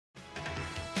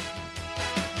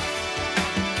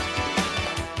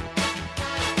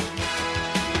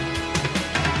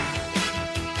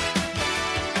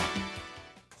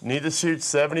You need to shoot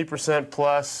 70%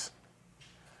 plus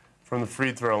from the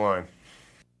free throw line.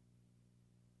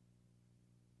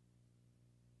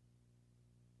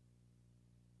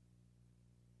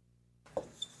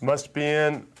 Must be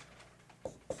in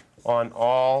on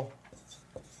all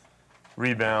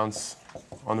rebounds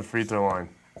on the free throw line.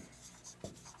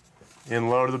 In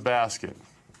low to the basket.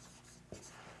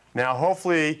 Now,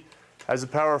 hopefully, as a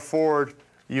power forward,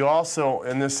 you also,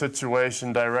 in this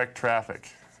situation, direct traffic.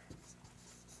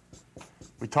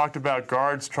 We talked about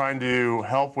guards trying to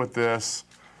help with this,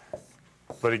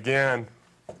 but again,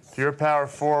 if you're a power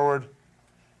forward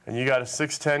and you got a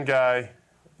 6'10 guy,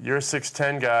 you're a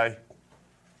 6'10 guy,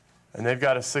 and they've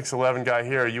got a 6'11 guy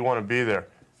here, you want to be there.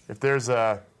 If there's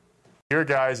your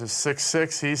guy's a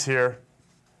 6'6", he's here,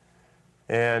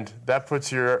 and that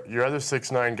puts your other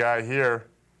 6'9 guy here,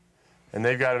 and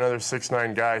they've got another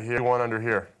 6'9 guy here. You want under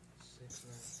here.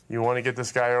 You want to get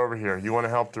this guy over here. You want to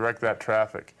help direct that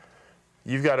traffic.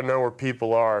 You've got to know where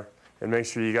people are and make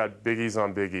sure you got biggies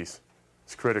on biggies.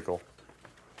 It's critical.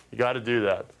 You got to do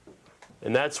that.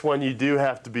 And that's when you do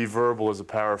have to be verbal as a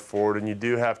power forward, and you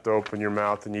do have to open your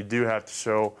mouth, and you do have to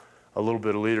show a little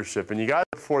bit of leadership. And you got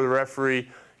it before the referee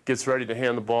gets ready to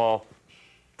hand the ball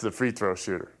to the free throw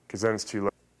shooter, because then it's too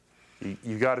late.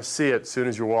 You got to see it as soon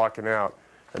as you're walking out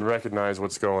and recognize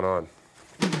what's going on.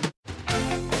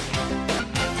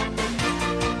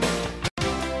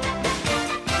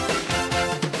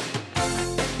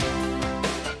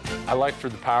 I like for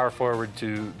the power forward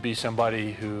to be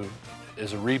somebody who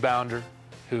is a rebounder,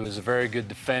 who is a very good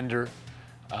defender.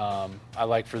 I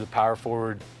like for the power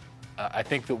forward, I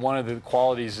think that one of the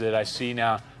qualities that I see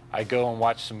now, I go and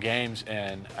watch some games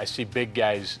and I see big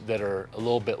guys that are a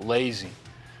little bit lazy.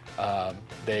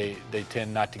 They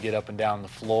tend not to get up and down the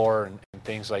floor and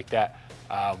things like that.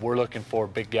 We're looking for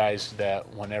big guys that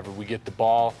whenever we get the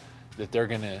ball, that they're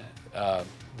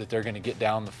gonna get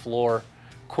down the floor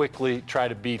quickly, try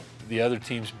to beat the other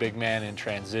team's big man in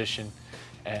transition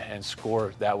and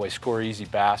score that way, score easy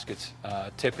baskets.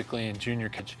 Typically in junior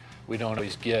college, we don't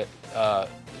always get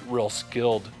real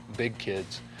skilled big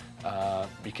kids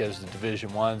because the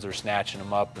Division I's are snatching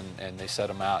them up and they set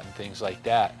them out and things like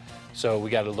that. So we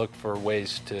got to look for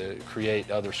ways to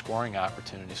create other scoring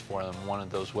opportunities for them. One of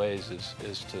those ways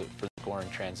is for scoring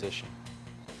transition.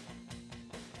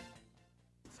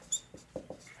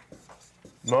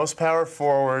 Most power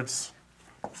forwards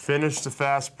finish the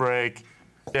fast break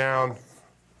down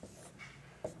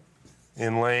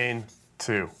in lane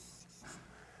 2.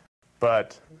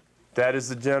 But that is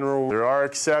the general. There are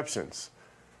exceptions.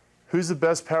 Who's the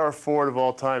best power forward of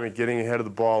all time at getting ahead of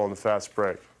the ball on the fast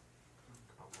break?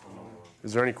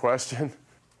 Is there any question?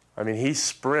 I mean, he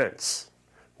sprints.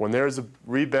 When there's a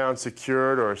rebound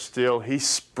secured or a steal, he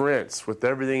sprints with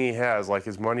everything he has, like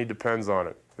his money depends on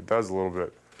it. It does a little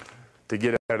bit to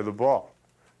get ahead of the ball.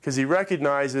 Because he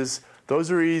recognizes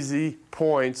those are easy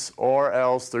points or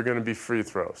else they're going to be free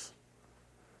throws.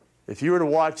 If you were to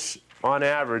watch, on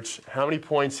average, how many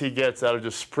points he gets out of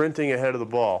just sprinting ahead of the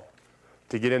ball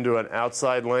to get into an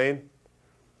outside lane,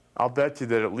 I'll bet you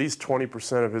that at least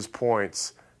 20% of his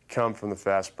points come from the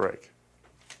fast break.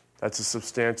 That's a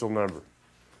substantial number,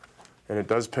 and it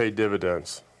does pay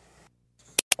dividends.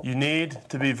 You need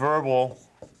to be verbal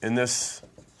in this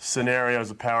scenario as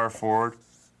a power forward.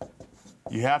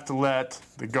 You have to let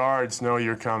the guards know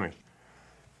you're coming.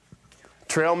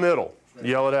 Trail middle,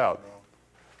 yell it out.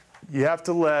 You have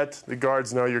to let the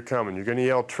guards know you're coming. You're going to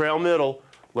yell trail middle,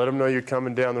 let them know you're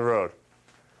coming down the road.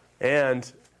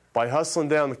 And by hustling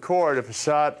down the court, if a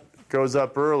shot goes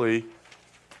up early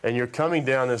and you're coming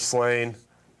down this lane,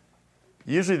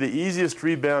 usually the easiest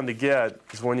rebound to get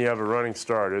is when you have a running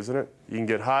start, isn't it? You can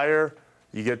get higher,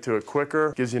 you get to it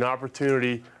quicker, gives you an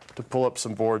opportunity to pull up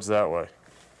some boards that way.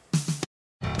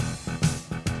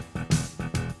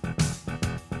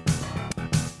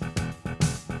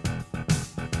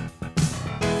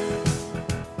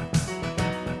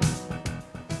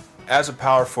 As a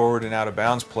power forward in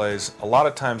out-of-bounds plays, a lot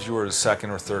of times you are the second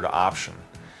or third option.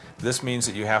 This means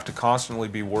that you have to constantly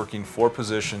be working for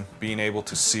position, being able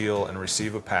to seal and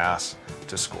receive a pass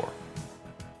to score.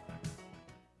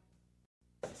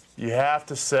 You have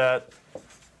to set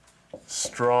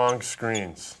strong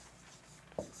screens.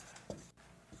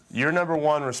 Your number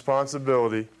one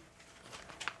responsibility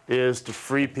is to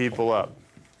free people up.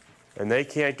 And they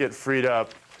can't get freed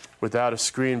up without a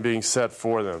screen being set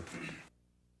for them.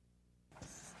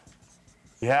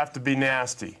 You have to be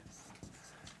nasty.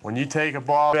 When you take a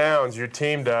ball down, your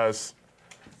team does,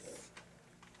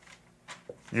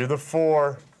 you're the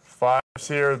 4, 5's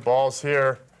here, the ball's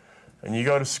here, and you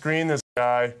go to screen this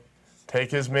guy, take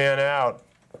his man out,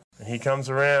 and he comes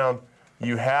around,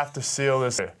 You have to seal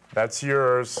this. That's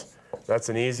yours. That's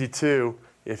an easy 2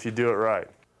 if you do it right.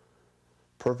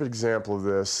 Perfect example of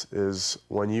this is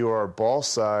when you are ball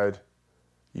side,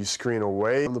 you screen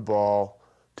away from the ball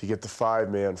to get the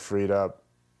 5-man freed up.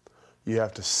 You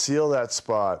have to seal that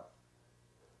spot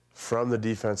from the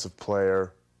defensive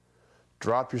player,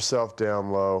 drop yourself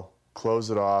down low, close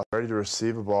it off, ready to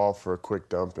receive a ball for a quick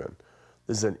dump in.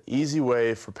 This is an easy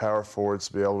way for power forwards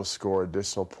to be able to score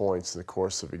additional points in the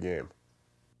course of a game.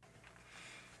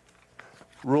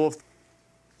 Rule of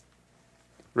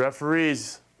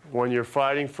referees, when you're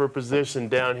fighting for position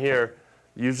down here,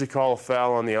 usually call a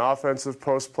foul on the offensive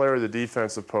post player or the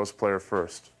defensive post player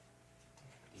first.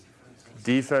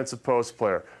 Defensive post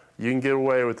player. You can get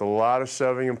away with a lot of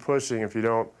shoving and pushing if you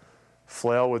don't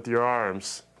flail with your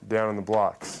arms down in the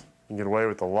blocks. You can get away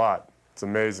with a lot. It's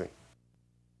amazing.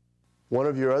 One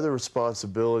of your other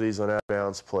responsibilities on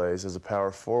out-of-bounds plays as a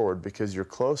power forward, because you're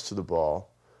close to the ball,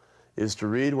 is to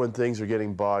read when things are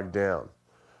getting bogged down.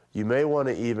 You may want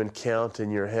to even count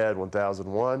in your head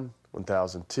 1001,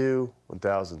 1002,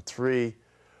 1003.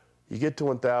 You get to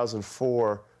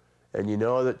 1004 and you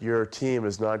know that your team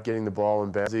is not getting the ball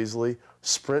in bounds easily,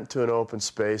 sprint to an open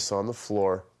space on the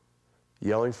floor,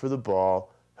 yelling for the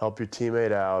ball, help your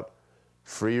teammate out,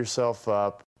 free yourself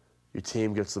up, your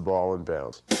team gets the ball in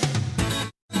bounds.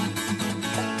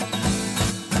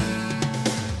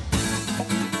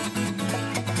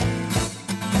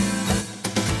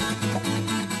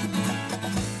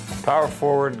 Power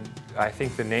forward, I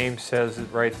think the name says it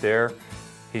right there.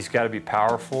 He's got to be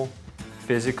powerful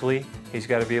physically. He's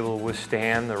got to be able to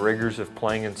withstand the rigors of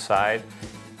playing inside.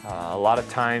 A lot of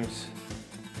times,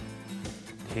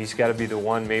 he's got to be the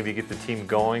one maybe to get the team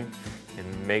going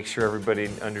and make sure everybody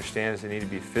understands they need to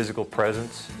be a physical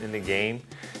presence in the game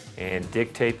and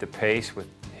dictate the pace with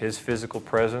his physical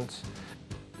presence.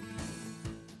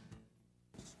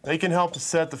 They can help to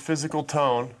set the physical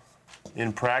tone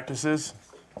in practices.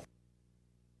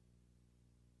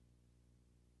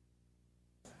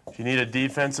 If you need a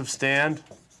defensive stand,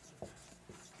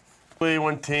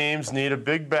 when teams need a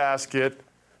big basket,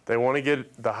 they want to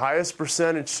get the highest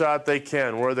percentage shot they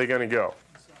can. Where are they going to go?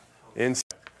 Inside.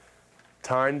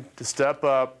 Time to step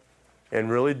up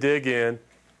and really dig in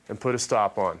and put a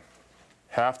stop on.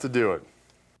 Have to do it.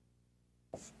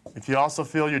 If you also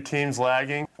feel your team's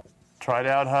lagging, try to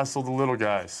out-hustle the little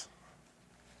guys,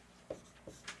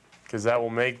 because that will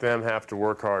make them have to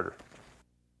work harder.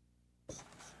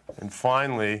 And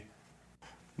finally,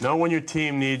 know when your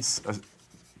team needs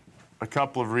a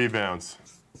couple of rebounds.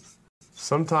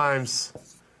 Sometimes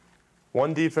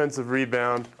one defensive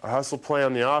rebound, a hustle play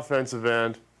on the offensive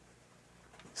end,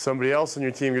 somebody else on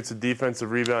your team gets a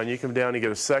defensive rebound, you come down and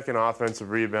get a second offensive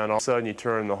rebound, all of a sudden you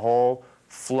turn the whole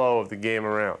flow of the game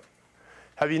around.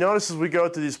 Have you noticed as we go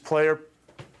through these player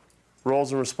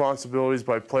roles and responsibilities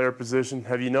by player position,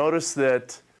 have you noticed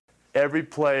that every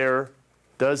player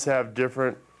does have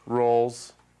different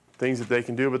roles, things that they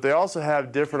can do, but they also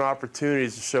have different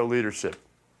opportunities to show leadership?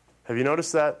 Have you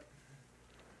noticed that?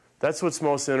 That's what's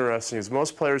most interesting, is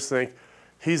most players think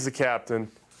he's the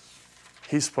captain,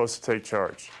 he's supposed to take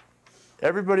charge.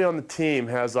 Everybody on the team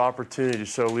has opportunity to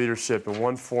show leadership in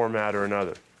one format or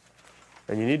another,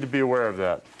 and you need to be aware of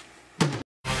that.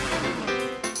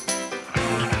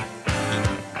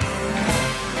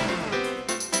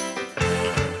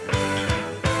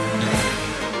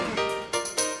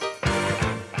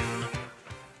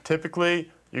 Typically,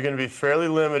 you're going to be fairly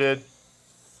limited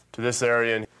to this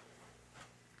area.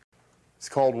 It's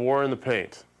called war in the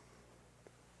paint.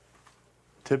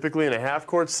 Typically, in a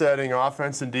half-court setting,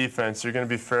 offense and defense, you're going to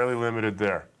be fairly limited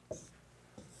there.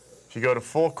 If you go to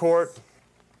full court,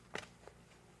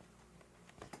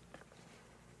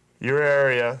 your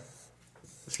area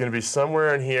is going to be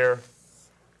somewhere in here,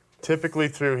 typically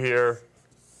through here,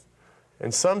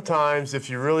 and sometimes, if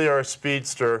you really are a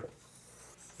speedster,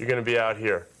 you're going to be out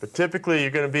here. But typically, you're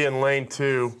going to be in lane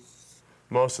 2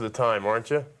 most of the time,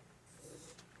 aren't you?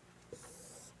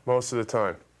 Most of the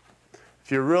time.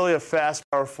 If you're really a fast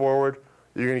power forward,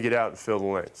 you're going to get out and fill the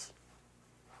lanes.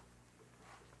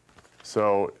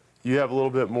 So you have a little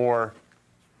bit more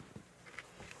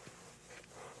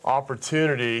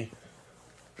opportunity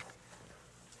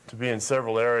to be in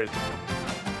several areas.